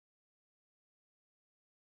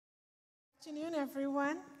Good afternoon,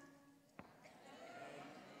 everyone.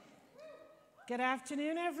 Good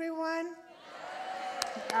afternoon, everyone.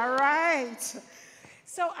 All right.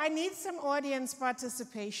 So I need some audience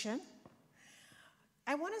participation.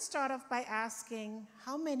 I want to start off by asking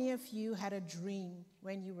how many of you had a dream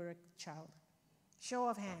when you were a child? Show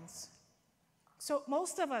of hands. So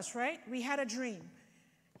most of us, right? We had a dream.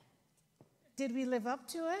 Did we live up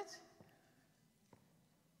to it?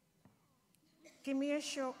 Give me a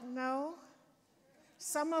show. No?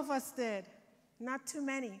 Some of us did. Not too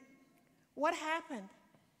many. What happened?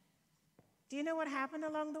 Do you know what happened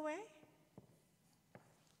along the way?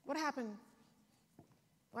 What happened?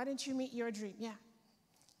 Why didn't you meet your dream? Yeah.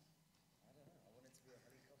 I don't know. I wanted to be a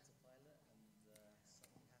helicopter pilot, and something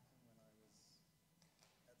happened when I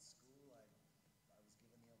was at school. I was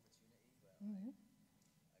given the opportunity, but I got a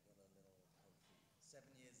little hopeful. 7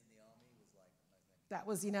 years in the army was like, no thank you. That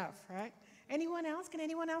was enough, right? Anyone else? Can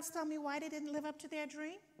anyone else tell me why they didn't live up to their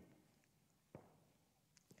dream?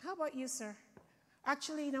 How about you, sir?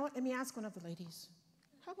 Actually, you know what? Let me ask one of the ladies.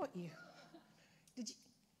 How about you? Did you?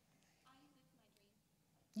 I lived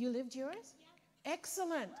my dream. You lived yours? Yeah.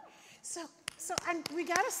 Excellent. So, and we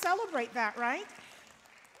got to celebrate that, right?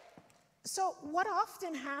 So what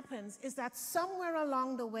often happens is that somewhere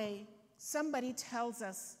along the way, somebody tells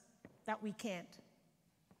us that we can't.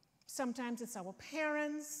 Sometimes it's our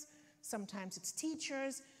parents, sometimes it's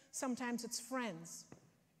teachers, sometimes it's friends.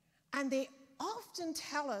 And they often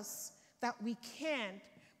tell us that we can't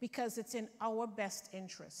because it's in our best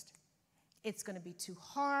interest. It's going to be too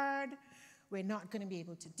hard, we're not going to be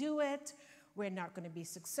able to do it, we're not going to be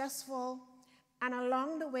successful. And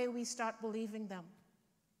along the way, we start believing them.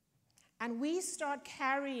 And we start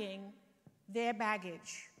carrying their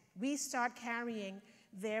baggage. We start carrying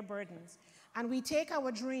their burdens. And we take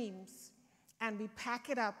our dreams and we pack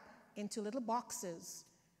it up into little boxes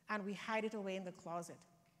and we hide it away in the closet.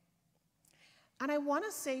 And I want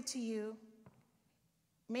to say to you,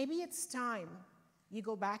 maybe it's time you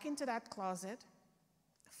go back into that closet,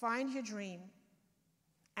 find your dream,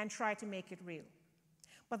 and try to make it real.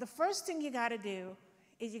 But the first thing you got to do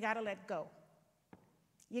is you got to let go.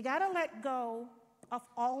 You got to let go of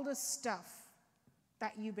all the stuff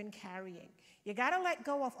that you've been carrying. You got to let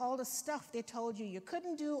go of all the stuff they told you you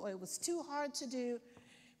couldn't do or it was too hard to do.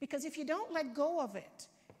 Because if you don't let go of it,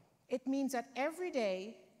 it means that every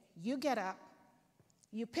day you get up,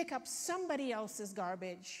 you pick up somebody else's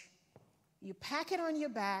garbage, you pack it on your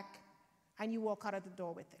back, and you walk out of the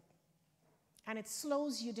door with it. And it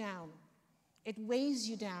slows you down. It weighs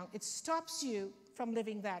you down. It stops you from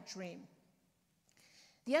living that dream.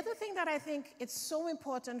 The other thing that I think it's so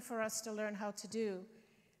important for us to learn how to do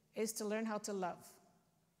is to learn how to love.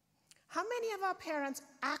 How many of our parents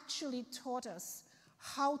actually taught us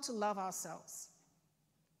how to love ourselves?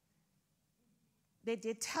 Did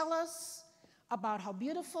they tell us about how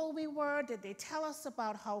beautiful we were? Did they tell us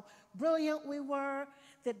about how brilliant we were?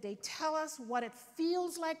 Did they tell us what it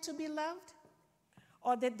feels like to be loved?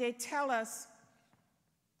 Or did they tell us,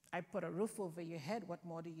 I put a roof over your head, what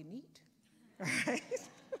more do you need? Right?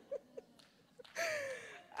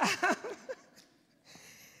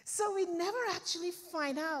 So we never actually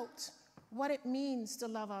find out what it means to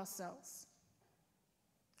love ourselves.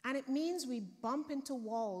 And it means we bump into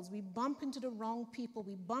walls, we bump into the wrong people,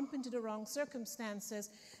 we bump into the wrong circumstances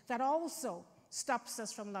that also stops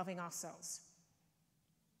us from loving ourselves.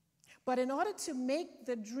 But in order to make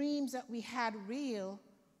the dreams that we had real,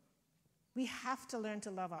 we have to learn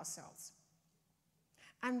to love ourselves.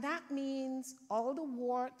 And that means all the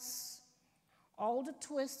warts, all the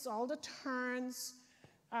twists, all the turns.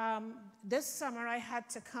 This summer I had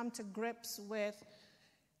to come to grips with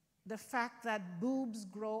the fact that boobs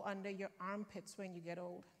grow under your armpits when you get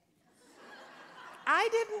old. I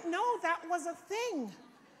didn't know that was a thing,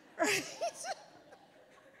 right?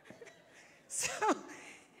 So,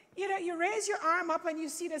 you know, you raise your arm up and you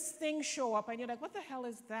see this thing show up and you're like, what the hell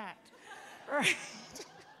is that? Right?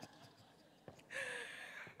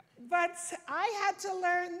 But I had to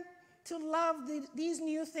learn to love these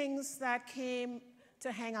new things that came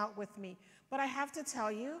to hang out with me. But I have to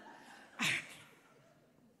tell you,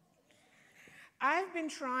 I've been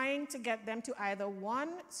trying to get them to either one,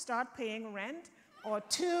 start paying rent, or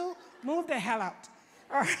two, move the hell out.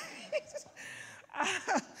 All right?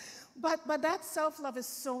 But that self-love is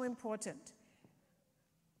so important.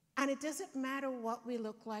 And it doesn't matter what we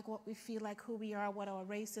look like, what we feel like, who we are, what our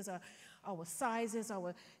race is, our size is,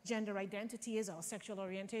 our gender identity is, our sexual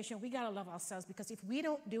orientation. We gotta love ourselves, because if we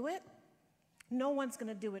don't do it, no one's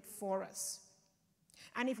gonna do it for us.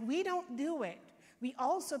 And if we don't do it, we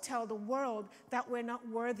also tell the world that we're not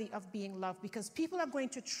worthy of being loved because people are going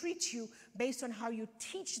to treat you based on how you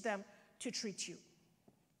teach them to treat you.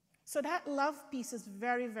 So that love piece is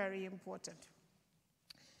very, very important.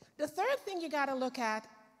 The third thing you got to look at,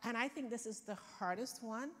 and I think this is the hardest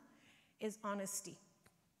one, is honesty.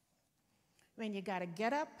 When you got to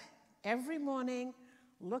get up every morning,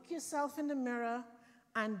 look yourself in the mirror,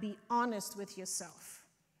 and be honest with yourself.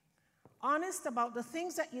 Honest about the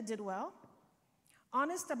things that you did well,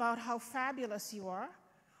 honest about how fabulous you are,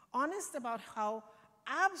 honest about how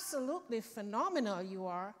absolutely phenomenal you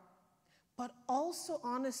are, but also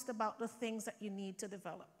honest about the things that you need to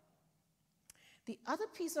develop. The other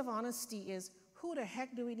piece of honesty is, who the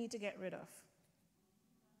heck do we need to get rid of?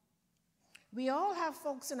 We all have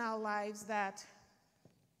folks in our lives that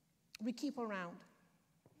we keep around,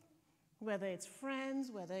 whether it's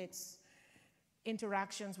friends, whether it's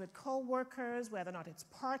interactions with coworkers, whether or not it's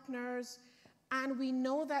partners, and we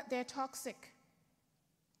know that they're toxic.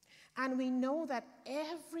 And we know that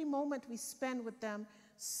every moment we spend with them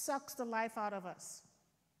sucks the life out of us.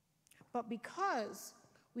 But because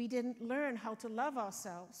we didn't learn how to love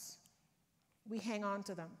ourselves, we hang on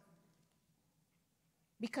to them.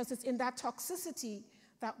 Because it's in that toxicity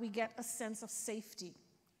that we get a sense of safety.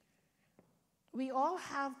 We all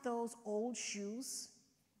have those old shoes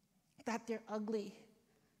that they're ugly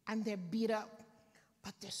and they're beat up,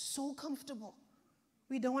 but they're so comfortable.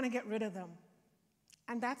 We don't want to get rid of them.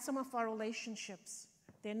 And that's some of our relationships.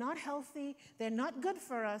 They're not healthy, they're not good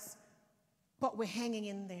for us, but we're hanging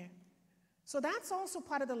in there. So that's also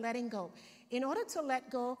part of the letting go. In order to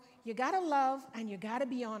let go, you got to love and you got to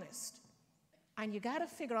be honest. And you got to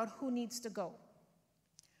figure out who needs to go.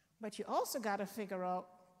 But you also got to figure out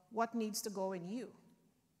what needs to go in you.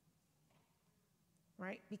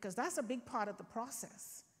 Right? Because that's a big part of the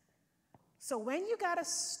process. So when you got to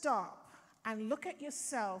stop and look at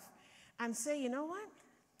yourself and say, you know what?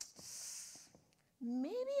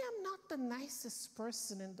 Maybe I'm not the nicest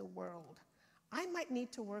person in the world. I might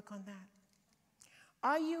need to work on that.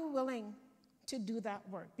 Are you willing to do that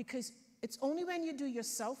work? Because it's only when you do your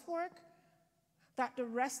self-work that the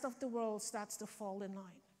rest of the world starts to fall in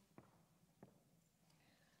line.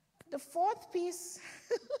 The fourth piece,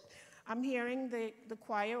 I'm hearing the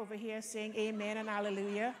choir over here saying amen and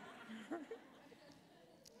hallelujah.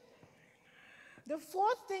 The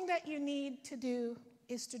fourth thing that you need to do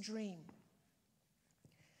is to dream.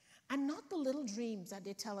 And not the little dreams that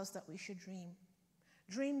they tell us that we should dream.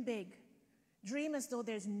 Dream big. Dream as though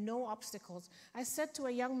there's no obstacles. I said to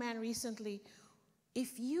a young man recently,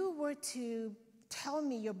 if you were to tell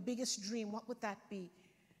me your biggest dream, what would that be?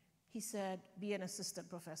 He said, be an assistant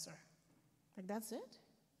professor. Like, that's it?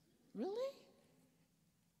 Really?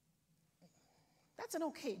 That's an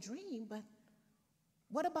okay dream, but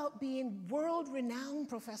what about being world-renowned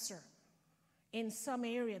professor in some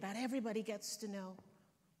area that everybody gets to know?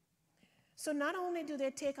 So not only do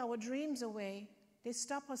they take our dreams away, they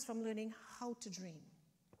stop us from learning how to dream.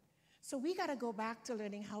 So we got to go back to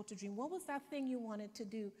learning how to dream. What was that thing you wanted to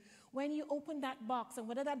do? When you open that box, and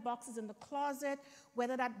whether that box is in the closet,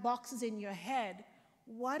 whether that box is in your head,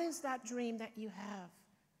 what is that dream that you have?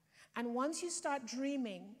 And once you start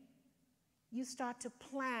dreaming, you start to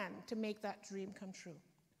plan to make that dream come true.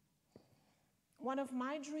 One of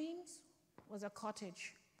my dreams was a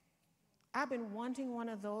cottage. I've been wanting one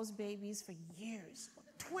of those babies for years,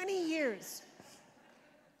 20 years.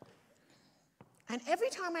 And every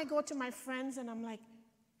time I go to my friends and I'm like,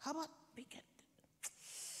 how about we get,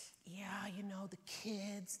 yeah, you know, the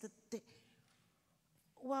kids.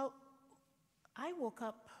 Well, I woke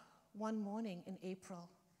up one morning in April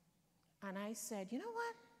and I said, you know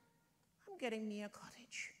what? I'm getting me a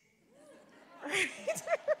cottage. Right?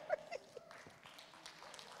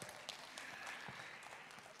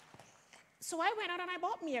 So I went out and I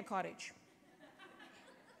bought me a cottage.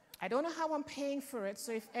 I don't know how I'm paying for it,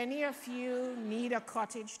 so if any of you need a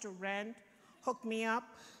cottage to rent, hook me up,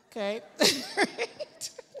 okay?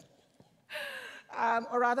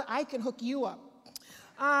 Or rather, I can hook you up.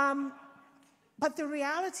 But the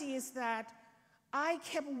reality is that I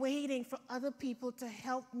kept waiting for other people to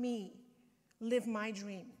help me live my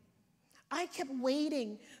dream. I kept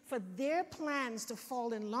waiting for their plans to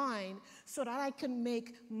fall in line so that I could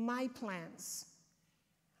make my plans.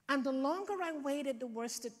 And the longer I waited, the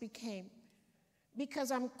worse it became.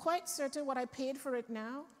 Because I'm quite certain what I paid for it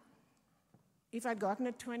now, if I'd gotten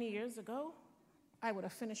it 20 years ago, I would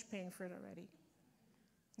have finished paying for it already.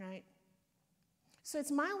 Right? So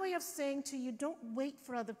it's my way of saying to you, don't wait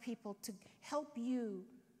for other people to help you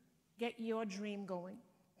get your dream going.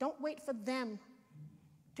 Don't wait for them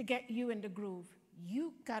to get you in the groove.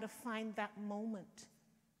 you got to find that moment.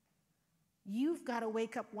 You've got to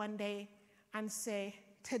wake up one day and say,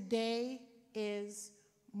 today is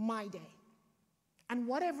my day. And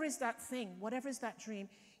whatever is that thing, whatever is that dream,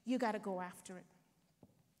 you got to go after it.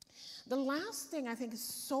 The last thing I think is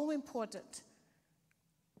so important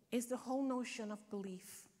is the whole notion of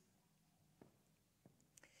belief.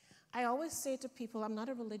 I always say to people, I'm not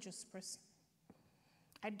a religious person.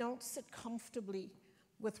 I don't sit comfortably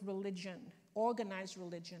with religion, organized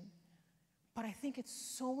religion. But I think it's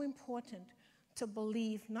so important to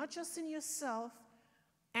believe not just in yourself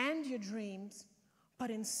and your dreams, but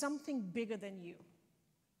in something bigger than you.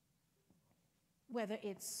 Whether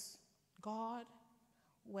it's God,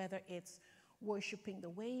 whether it's worshiping the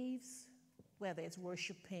waves, whether it's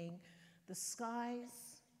worshiping the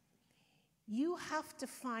skies. You have to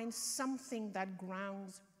find something that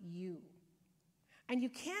grounds you. And you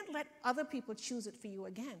can't let other people choose it for you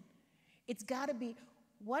again. It's got to be,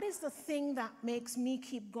 what is the thing that makes me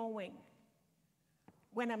keep going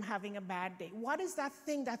when I'm having a bad day? What is that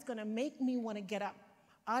thing that's going to make me want to get up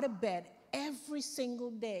out of bed every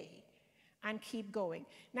single day and keep going?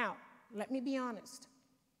 Now, let me be honest.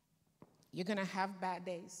 You're going to have bad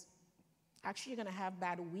days. Actually, you're going to have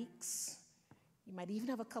bad weeks. You might even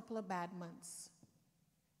have a couple of bad months.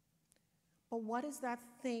 But what is that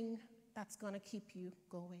thing that's going to keep you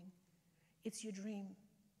going? It's your dream.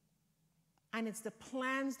 And it's the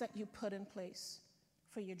plans that you put in place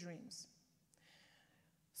for your dreams.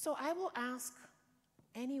 So I will ask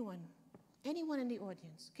anyone in the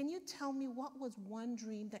audience, can you tell me what was one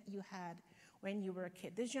dream that you had when you were a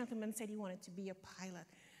kid? This gentleman said he wanted to be a pilot.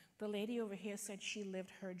 The lady over here said she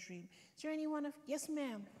lived her dream. Is there anyone of, yes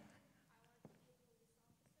ma'am?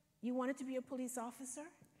 You wanted to be a police officer?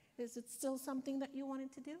 Is it still something that you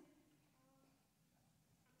wanted to do?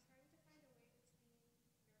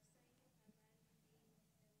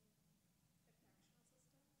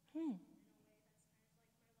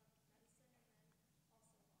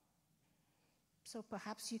 So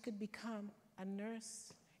perhaps you could become a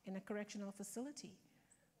nurse in a correctional facility.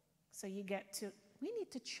 So you get to, we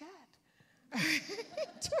need to chat.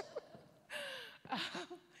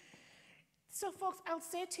 So folks, I'll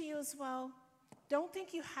say to you as well, don't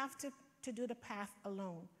think you have to do the path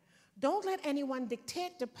alone. Don't let anyone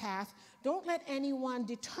dictate the path. Don't let anyone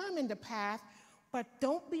determine the path, but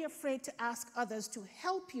don't be afraid to ask others to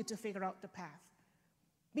help you to figure out the path.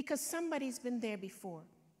 Because somebody's been there before.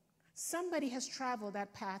 Somebody has traveled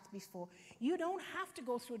that path before. You don't have to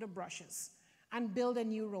go through the brushes and build a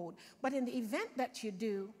new road. But in the event that you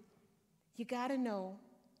do, you got to know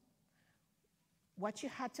what you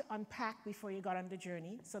had to unpack before you got on the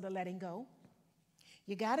journey, so the letting go.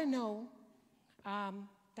 You got to know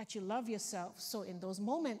that you love yourself, so in those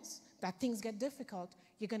moments that things get difficult,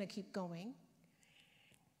 you're going to keep going.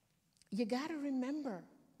 You got to remember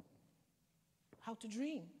how to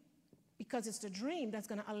dream, because it's the dream that's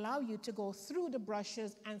going to allow you to go through the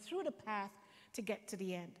brushes and through the path to get to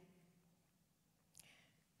the end.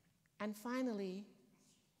 And finally,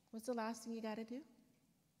 what's the last thing you got to do?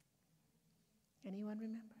 Anyone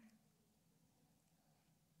remember?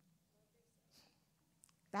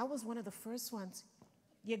 That was one of the first ones.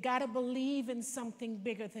 You got to believe in something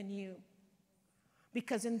bigger than you.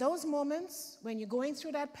 Because in those moments, when you're going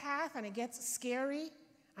through that path and it gets scary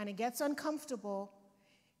and it gets uncomfortable,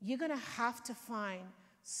 you're going to have to find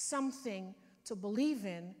something to believe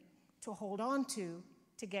in, to hold on to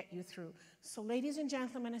get you through. So ladies and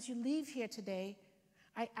gentlemen, as you leave here today,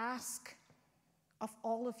 I ask of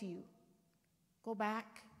all of you, go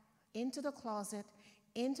back into the closet,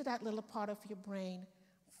 into that little part of your brain,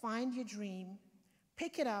 find your dream,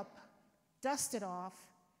 pick it up, dust it off,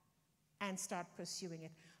 and start pursuing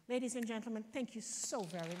it. Ladies and gentlemen, thank you so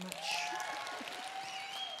very much.